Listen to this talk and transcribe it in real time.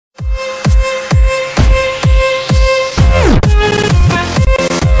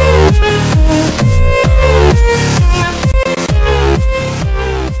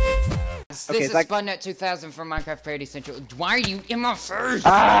is SpudNut 2000 from Minecraft Parody Central. Why are you in my face?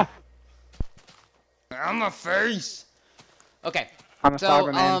 Ah! On my face. Okay. I'm a So,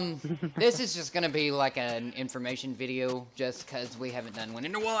 Cyberman. this is just gonna be like an information video, just because we haven't done one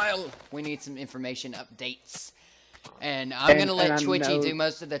in a while. We need some information updates. And I'm gonna let Twitchy do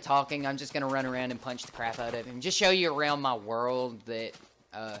most of the talking. I'm just gonna run around and punch the crap out of him. Just show you around my world that,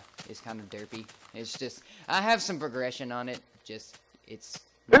 is kind of derpy. It's just, I have some progression on it, just, it's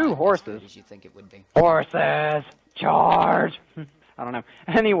Ooh, horses. as you think it would be. Horses! Charge! I don't know.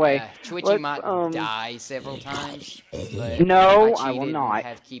 Anyway, Twitchy might die several times, but no, I will not.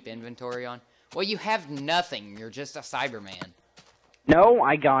 Have keep inventory on. Well, you have nothing. You're just a Cyberman. No,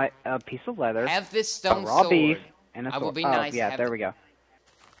 I got a piece of leather. Have this stone raw sword. beef and a sword. I will be nice. Yeah, there we go.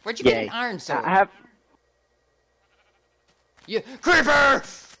 Where'd you get an iron sword? I have. You creeper!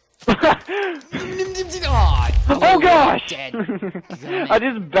 Oh gosh! Dead. I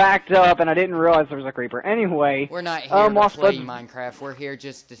just backed up and I didn't realize there was a creeper. Anyway, we're not here to play Minecraft. We're here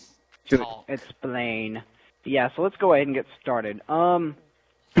just to talk. Explain. Yeah, so let's go ahead and get started. Now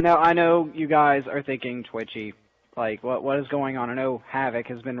I know you guys are thinking, Twitchy, like what is going on? I know havoc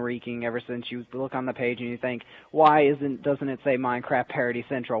has been wreaking ever since you look on the page and you think, why doesn't it say Minecraft Parody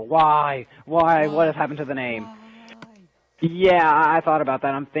Central? Why? What has happened to the name? Yeah, I thought about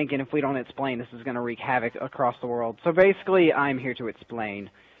that. I'm thinking if we don't explain, this is going to wreak havoc across the world. So basically, I'm here to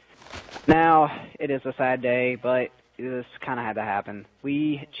explain. Now, it is a sad day, but this kind of had to happen.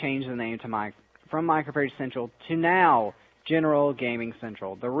 We changed the name to from Minecraft Parody Central to now General Gaming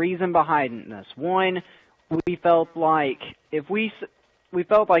Central. The reason behind this, one, we felt like if we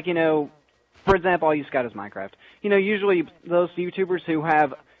felt like, you know, for example, I'll use Scott as Minecraft. You know, usually those YouTubers who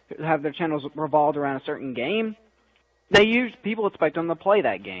have their channels revolved around a certain game, people expect them to play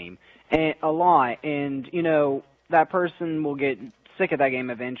that game a lot, and you know that person will get sick of that game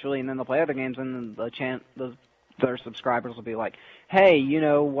eventually, and then they'll play other games, and then their subscribers will be like, "Hey, you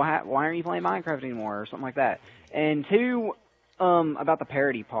know, why aren't you playing Minecraft anymore?" or something like that. And two, about the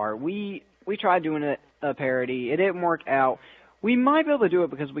parody part, we tried doing a parody. It didn't work out. We might be able to do it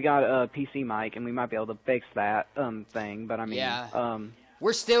because we got a PC mic, and we might be able to fix that thing. But I mean, yeah.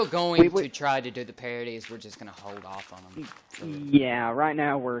 We're still going to try to do the parodies. We're just going to hold off on them. Yeah, right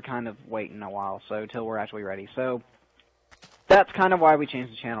now we're kind of waiting a while, so till we're actually ready. So that's kind of why we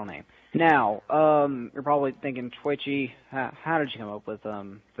changed the channel name. Now, you're probably thinking, Twitchy, how did you come up with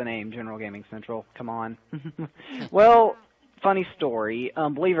the name General Gaming Central? Come on. Well, funny story.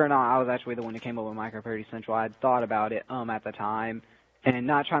 Believe it or not, I was actually the one who came up with Minecraft Parody Central. I had thought about it at the time. And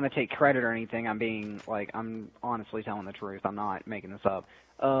not trying to take credit or anything, I'm honestly telling the truth. I'm not making this up.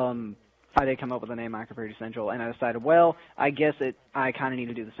 I did come up with the name Minecraft Parody Central, and I decided, well, I guess I kind of need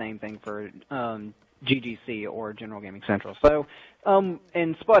to do the same thing for GGC or General Gaming Central. So,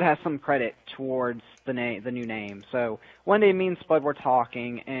 and Spud has some credit towards the new name. So one day, me and Spud were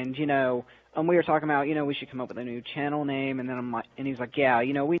talking, and you know, we were talking about, you know, we should come up with a new channel name, and then I'm like, and he's like, yeah,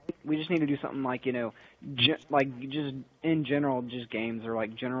 you know, we just need to do something like, you know, just in general, just games or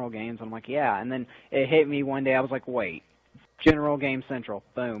like general games. I'm like, yeah, and then it hit me one day. I was like, wait, General Game Central,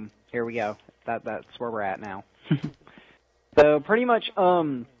 boom, here we go. That's where we're at now. So pretty much,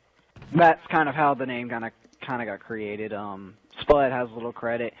 that's kind of how the name kind of got created. Spud has a little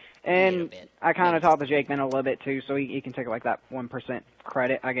credit, and I kind of taught the Jake Man a little bit too, so he can take like that 1%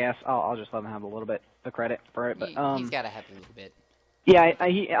 credit, I guess. I'll just let him have a little bit of credit for it, but he's got to have a little bit. Yeah,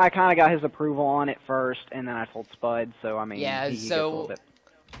 I kind of got his approval on it first, and then I told Spud. So I mean, yeah. He gets a little bit.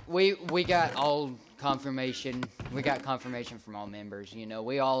 We got all confirmation. We got confirmation from all members. You know,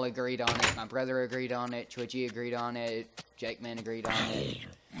 we all agreed on it. My brother agreed on it. Twitchy agreed on it. Jake Man agreed on it.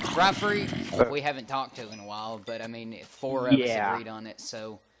 Referee, we haven't talked to in a while, but I mean, 4 of us agreed on it.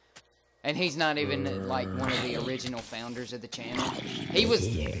 So, and he's not even like one of the original founders of the channel. He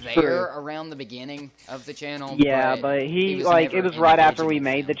was there around the beginning of the channel. Yeah, but he like it was right after we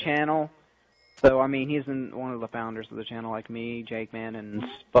made the channel. So I mean, he's one of the founders of the channel, like me, Jake Man, and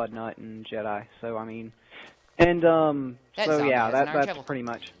SpudNut and Jedi. So I mean, and so yeah, that's pretty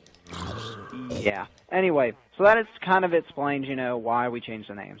much. Yeah. Anyway, so that is kind of explains, you know, why we changed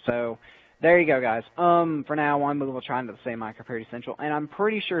the name. So there you go, guys. For now on, we will try to say Minecraft Parody Central, and I'm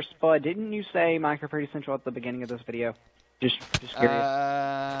pretty sure Spud, didn't you say Minecraft Parody Central at the beginning of this video? Just curious.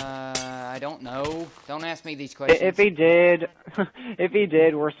 I don't know. Don't ask me these questions. If he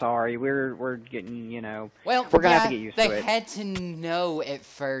did, we're sorry. We're getting, you know, well, we're gonna have to get used to it. They had to know at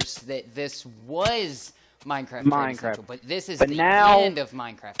first that this was Minecraft Parody Central, but this is the end of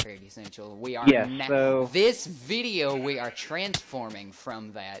Minecraft Parody Central. We are now, this video we are transforming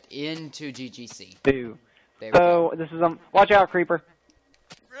from that into GGC. Boo. So this is watch out, creeper.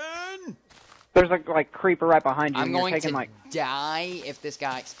 Run! There's a like creeper right behind you. I'm and you're going taking, to like... die if this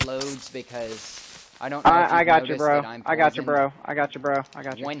guy explodes because I don't know. I got you, bro. I got you, bro. I got you, bro. I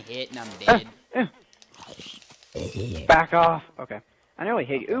got you. One hit and I'm dead. Back off. Okay. I nearly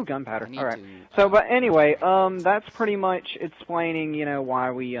hit you. Ooh, gunpowder. All right. So, but anyway, that's pretty much explaining, you know,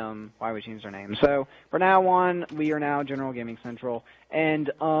 why we changed our name. So, from now on, we are now General Gaming Central,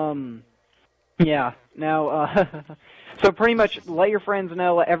 and yeah. Now, so pretty much let your friends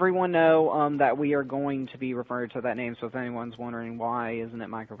know, let everyone know that we are going to be referred to that name. So if anyone's wondering why isn't it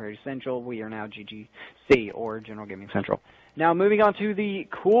Microparty Central, we are now GGC, or General Gaming Central. Now, moving on to the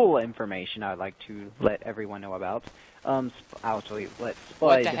cool information I'd like to let everyone know about. Actually, let Spud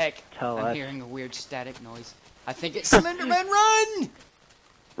what the heck? tell us. I'm hearing a weird static noise. I think it's Slenderman. Run!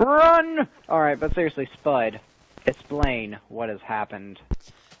 Run! Alright, but seriously, Spud, explain what has happened.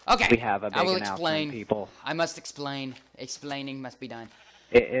 Okay, we have a big I will announcement, explain. People. I must explain. Explaining must be done.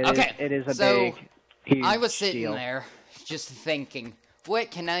 Okay, it is a big, huge I was sitting deal. there, just thinking, what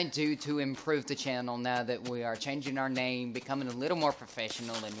can I do to improve the channel now that we are changing our name, becoming a little more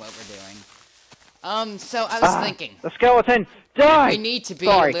professional in what we're doing? So I was thinking... The skeleton! Die! We need to be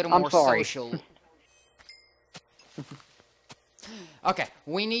a little more social. Okay,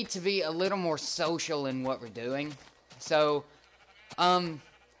 we need to be a little more social in what we're doing. So,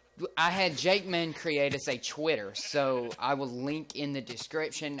 I had Jakeman create us a Twitter, so I will link in the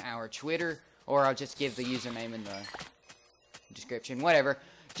description our Twitter, or I'll just give the username in the description, whatever.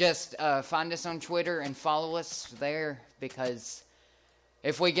 Just find us on Twitter and follow us there, because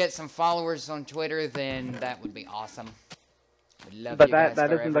if we get some followers on Twitter, then that would be awesome. We'd love you guys that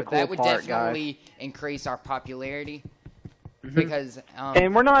forever. isn't the cool that would part, definitely increase our popularity. Because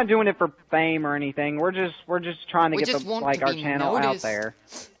and we're not doing it for fame or anything. We're just trying to get our channel out there.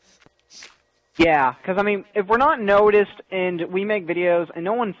 Yeah, because I mean, if we're not noticed and we make videos and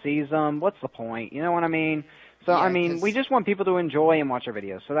no one sees them, what's the point? You know what I mean? So, yeah, I mean, we just want people to enjoy and watch our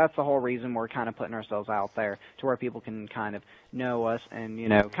videos. So that's the whole reason we're kind of putting ourselves out there to where people can kind of know us and, you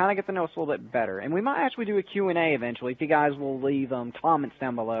know, kind of get to know us a little bit better. And we might actually do a Q&A eventually if you guys will leave comments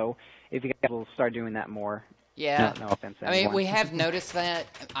down below, if you guys will start doing that more. Yeah. No offense to I mean, anyone. we have noticed that.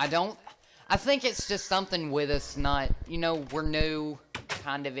 I think it's just something with us, not, you know, we're new,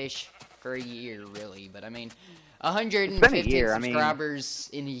 kind of-ish, for a year, really. But, I mean, 115 subscribers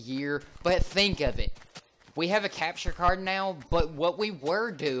in a year. But think of it. We have a capture card now, but what we were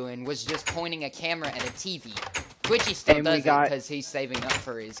doing was just pointing a camera at a TV. Twitchy still does it because he's saving up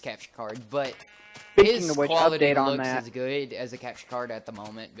for his capture card, but his quality looks as good as a capture card at the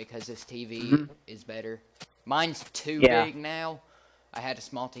moment because his TV is better. Mine's too big now. I had a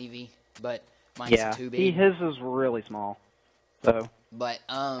small TV, but mine's too big. His is really small. So, but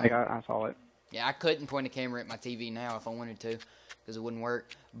I saw it. Yeah, I couldn't point a camera at my TV now if I wanted to, because it wouldn't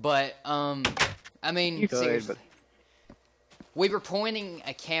work. But I mean, seriously, we were pointing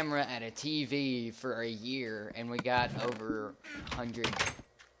a camera at a TV for a year, and we got over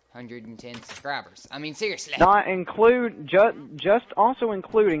 110 subscribers. I mean, seriously. Not include, just also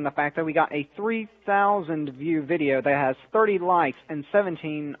including the fact that we got a 3,000 view video that has 30 likes and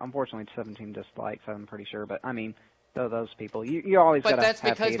 17, unfortunately 17 dislikes, I'm pretty sure, but I mean, those people, you always gotta have haters. But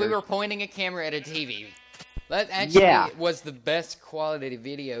that's because we were pointing a camera at a TV. That actually was the best quality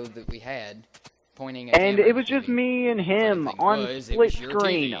video that we had. Pointing a and it was just me and him on split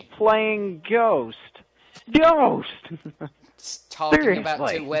screen playing Ghost. Talking about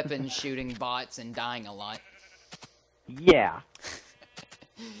two weapons, shooting bots, and dying a lot. Yeah.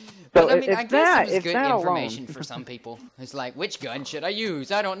 But I mean, I guess it was good information for some people. It's like, which gun should I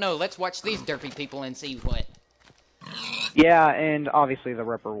use? I don't know. Let's watch these derpy people and see what. Yeah, and obviously the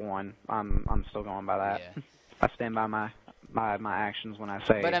Ripper won. I'm still going by that. Yeah. I stand by my actions when I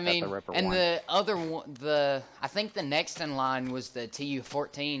say but, I mean, that the Ripper and won. the other one, I think the next in line was the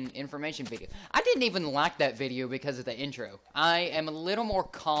TU14 information video. I didn't even like that video because of the intro. I am a little more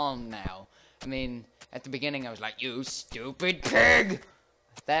calm now. I mean, at the beginning I was like, you stupid pig!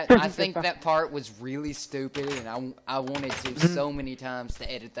 I think that part was really stupid, and I wanted to so many times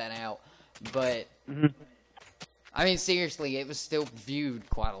to edit that out. But, I mean, seriously, it was still viewed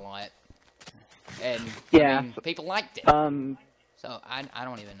quite a lot. And, I mean, people liked it. So, I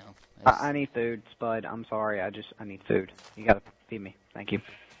don't even know. I need food, Spud. I'm sorry. I need food. You gotta feed me. Thank you.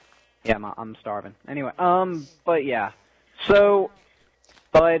 Yeah, I'm starving. Anyway, but yeah. So,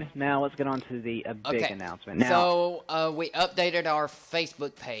 Bud, now let's get on to the big announcement. Now, so, we updated our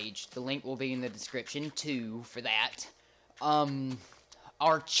Facebook page. The link will be in the description, too, for that.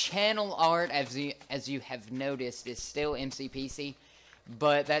 Our channel art, as you have noticed, is still Mcpc.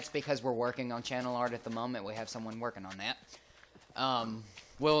 But that's because we're working on channel art at the moment. We have someone working on that.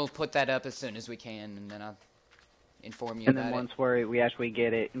 we'll put that up as soon as we can, and then I'll inform you and about then it. once we actually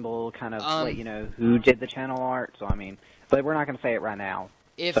get it, we'll kind of let you know who did the channel art. So I mean, but we're not going to say it right now.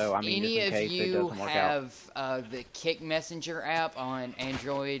 If so, I mean, any just in of case it you doesn't work out. have the KiK Messenger app on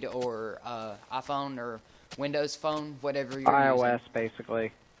Android or iPhone or Windows Phone, whatever you're iOS, using.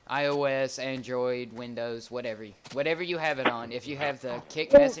 basically. iOS, Android, Windows, whatever you have it on. If you have the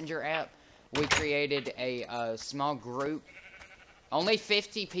KiK Messenger app, we created a small group. Only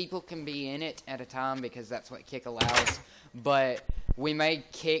 50 people can be in it at a time because that's what KiK allows. But we may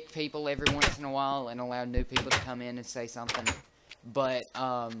kick people every once in a while and allow new people to come in and say something. But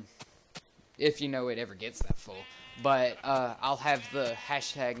if you know it ever gets that full. But I'll have the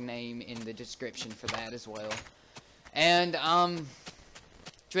hashtag name in the description for that as well. And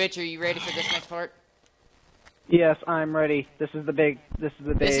Twitch, are you ready for this next part? Yes, I'm ready. This is the big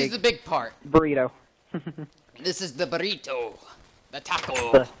part. Burrito. This is the burrito. The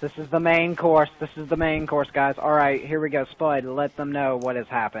taco. This is the main course. This is the main course, guys. All right, here we go. Spud, let them know what has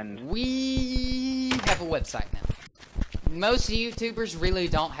happened. We have a website now. Most YouTubers really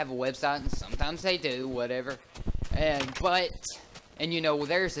don't have a website, and sometimes they do, whatever. And you know,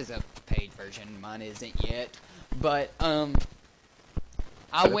 theirs is a paid version. Mine isn't yet. But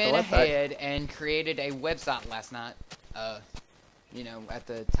I went ahead and created a website last night. You know, at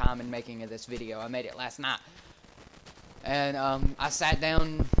the time in making of this video, I made it last night. And I sat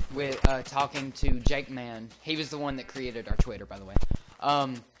down with talking to Jake Man. He was the one that created our Twitter, by the way.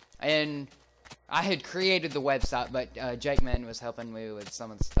 And I had created the website, but Jake Man was helping me with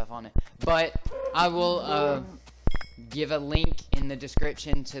some of the stuff on it. But I will give a link in the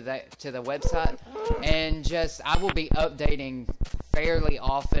description to the website, and I will be updating fairly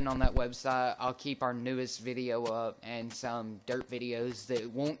often on that website. I'll keep our newest video up and some dirt videos that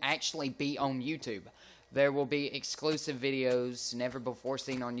won't actually be on YouTube. There will be exclusive videos never before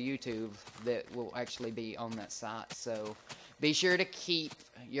seen on YouTube that will actually be on that site. So be sure to keep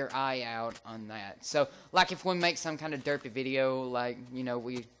your eye out on that. So, like if we make some kind of derpy video, like, you know,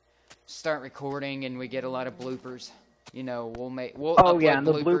 we start recording and we get a lot of bloopers, you know, we'll oh upload yeah, and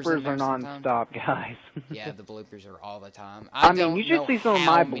the bloopers are are non-stop, guys. Yeah, the bloopers are all the time. I mean, you should see some of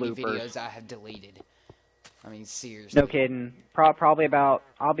my bloopers. Videos I have deleted. I mean, seriously. No kidding. Probably about,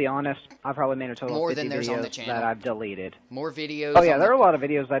 I'll be honest, I probably made a total more of 50 than there's videos on the channel. that I've deleted. More videos. Oh yeah, there are a lot of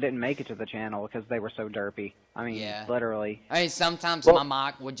videos that didn't make it to the channel because they were so derpy. I mean, yeah. Literally. I mean, sometimes my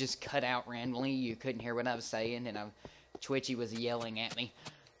mic would just cut out randomly. You couldn't hear what I was saying, and Twitchy was yelling at me.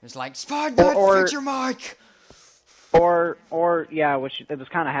 It was like, Spud, fix your mic! Yeah, which it was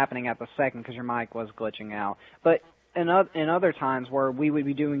kind of happening at the second because your mic was glitching out. But in other times where we would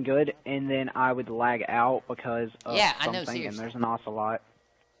be doing good and then I would lag out because of something, and there's an ocelot.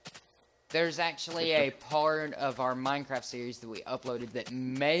 There's actually a part of our Minecraft series that we uploaded that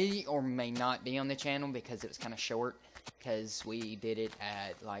may or may not be on the channel because it was kind of short, because we did it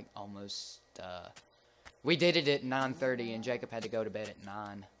at like almost we did it at 9:30 and Jacob had to go to bed at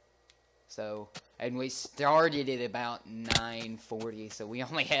 9. So, and we started at about 9:40, so we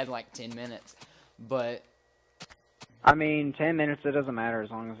only had like 10 minutes. But I mean, 10 minutes, it doesn't matter as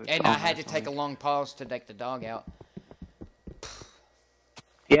long as it's... And I had to take a long pause to take the dog out.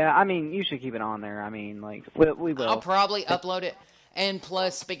 Yeah, I mean, you should keep it on there. I mean, like, we will. I'll probably upload it. And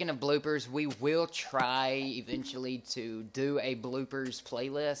plus, speaking of bloopers, we will try eventually to do a bloopers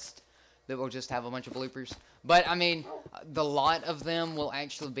playlist that will just have a bunch of bloopers. But, I mean, the lot of them will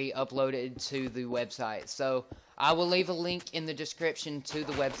actually be uploaded to the website. So, I will leave a link in the description to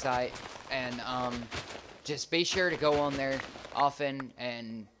the website. And, just be sure to go on there often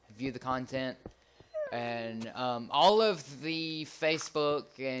and view the content. And all of the Facebook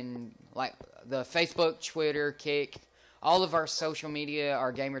and like the Facebook, Twitter, KiK, all of our social media,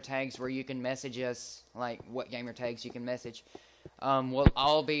 our gamer tags where you can message us, like what gamer tags you can message, will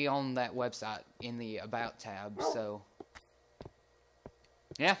all be on that website in the About tab. So,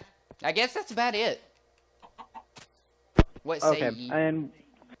 yeah, I guess that's about it. What say ye? And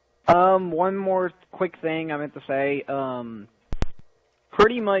one more quick thing I meant to say.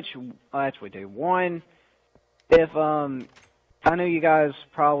 Pretty much, actually do. One, if, I know you guys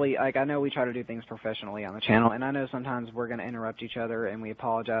probably, like, I know we try to do things professionally on the channel, and I know sometimes we're going to interrupt each other, and we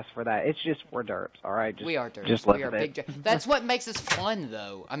apologize for that. It's just, we're derps, alright? We are derps. Just we are big derps. That's what makes us fun,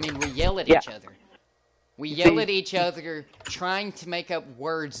 though. I mean, we yell at each other. We yell at each other trying to make up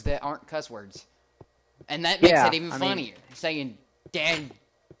words that aren't cuss words. And that makes it even funnier. Saying, dad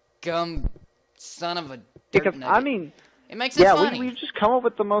gum son of a dirt nugget. I mean, It makes it funny. We just come up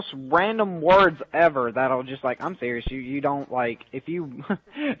with the most random words ever that'll just, like, I'm serious, you don't, like, if you,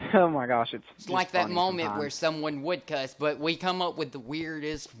 oh my gosh, it's like that moment sometimes. where someone would cuss, but we come up with the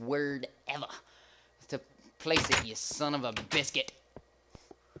weirdest word ever to place it, you son of a biscuit.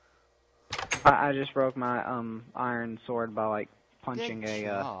 I just broke my, iron sword by, like, punching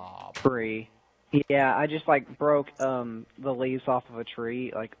a, tree. Yeah, I just, like, broke, the leaves off of a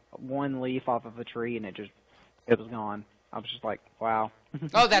tree, like, one leaf off of a tree, and it was gone. I was just like, wow.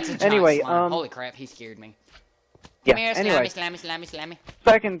 Oh, that's a giant anyway, slime. Holy crap, he scared me. Yeah, Come here, anyway, slammy.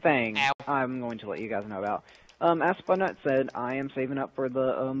 second thing Ow. I'm going to let you guys know about. As Spudnut said, I am saving up for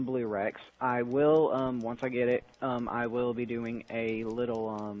the, Blue Rex. I will, once I get it, I will be doing a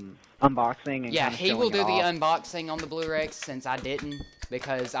little, unboxing and yeah, kind of he will do the off. unboxing on the Blue Rex since I didn't,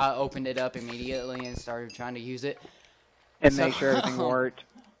 because I opened it up immediately and started trying to use it. And make sure everything worked.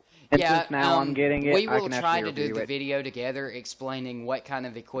 And yeah, since now I'm getting it, we I will can try actually to do review the it. video together explaining what kind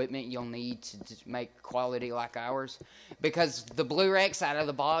of equipment you'll need to make quality like ours. Because the Blu-rays out of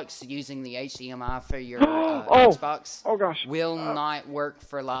the box using the HDMI for your Xbox will not work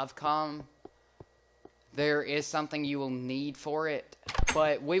for LiveCom. There is something you will need for it,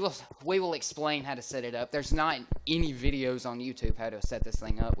 but we will explain how to set it up. There's not any videos on YouTube how to set this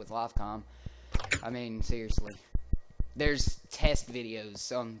thing up with LiveCom. I mean, seriously. There's test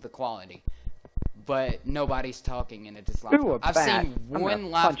videos on the quality, but nobody's talking in it just live. I've seen one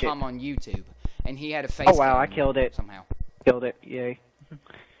LiveCom on YouTube, and he had a face. Oh wow, I killed it somehow. Killed it, yay.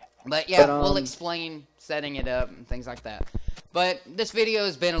 But yeah, we'll explain setting it up and things like that. But this video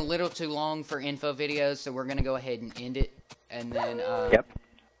has been a little too long for info videos, so we're gonna go ahead and end it, and then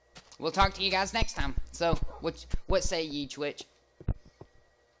we'll talk to you guys next time. So, what say ye, Twitch?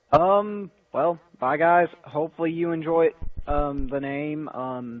 Well, bye guys. Hopefully you enjoy the name.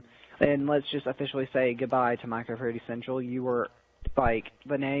 And let's just officially say goodbye to Micro Central. You were, like,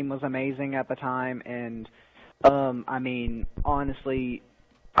 the name was amazing at the time, and, I mean, honestly,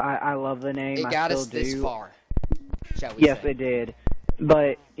 I love the name. It got I still us this do. far, shall we say. Yes, it did.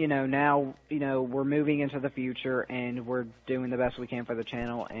 But, you know, now, you know, we're moving into the future, and we're doing the best we can for the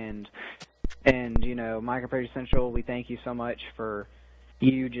channel, and you know, Micro Central, we thank you so much for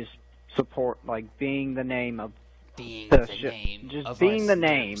you just support, like, being the name of being the the name just of being the our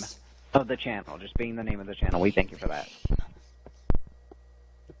name subs. of the channel, just being the name of the channel. We thank you for that.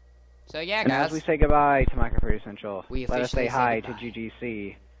 So yeah, And guys, as we say goodbye to Micro Central, we let us say officially hi say to goodbye.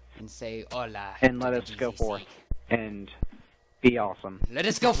 GGC, and say hola, and let to us go GCC. forth and be awesome. Let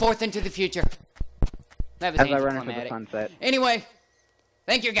us go forth into the future. That was As I run into the anticlimactic. sunset. Anyway,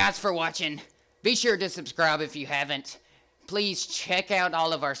 thank you guys for watching. Be sure to subscribe if you haven't. Please check out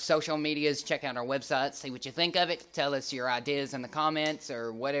all of our social medias. Check out our website. See what you think of it. Tell us your ideas in the comments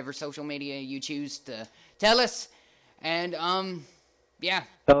or whatever social media you choose to tell us. And, yeah.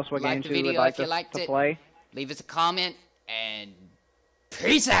 Tell us what like games the you would video like if you us liked to it. play. Leave us a comment. And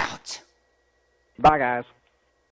peace out. Bye, guys.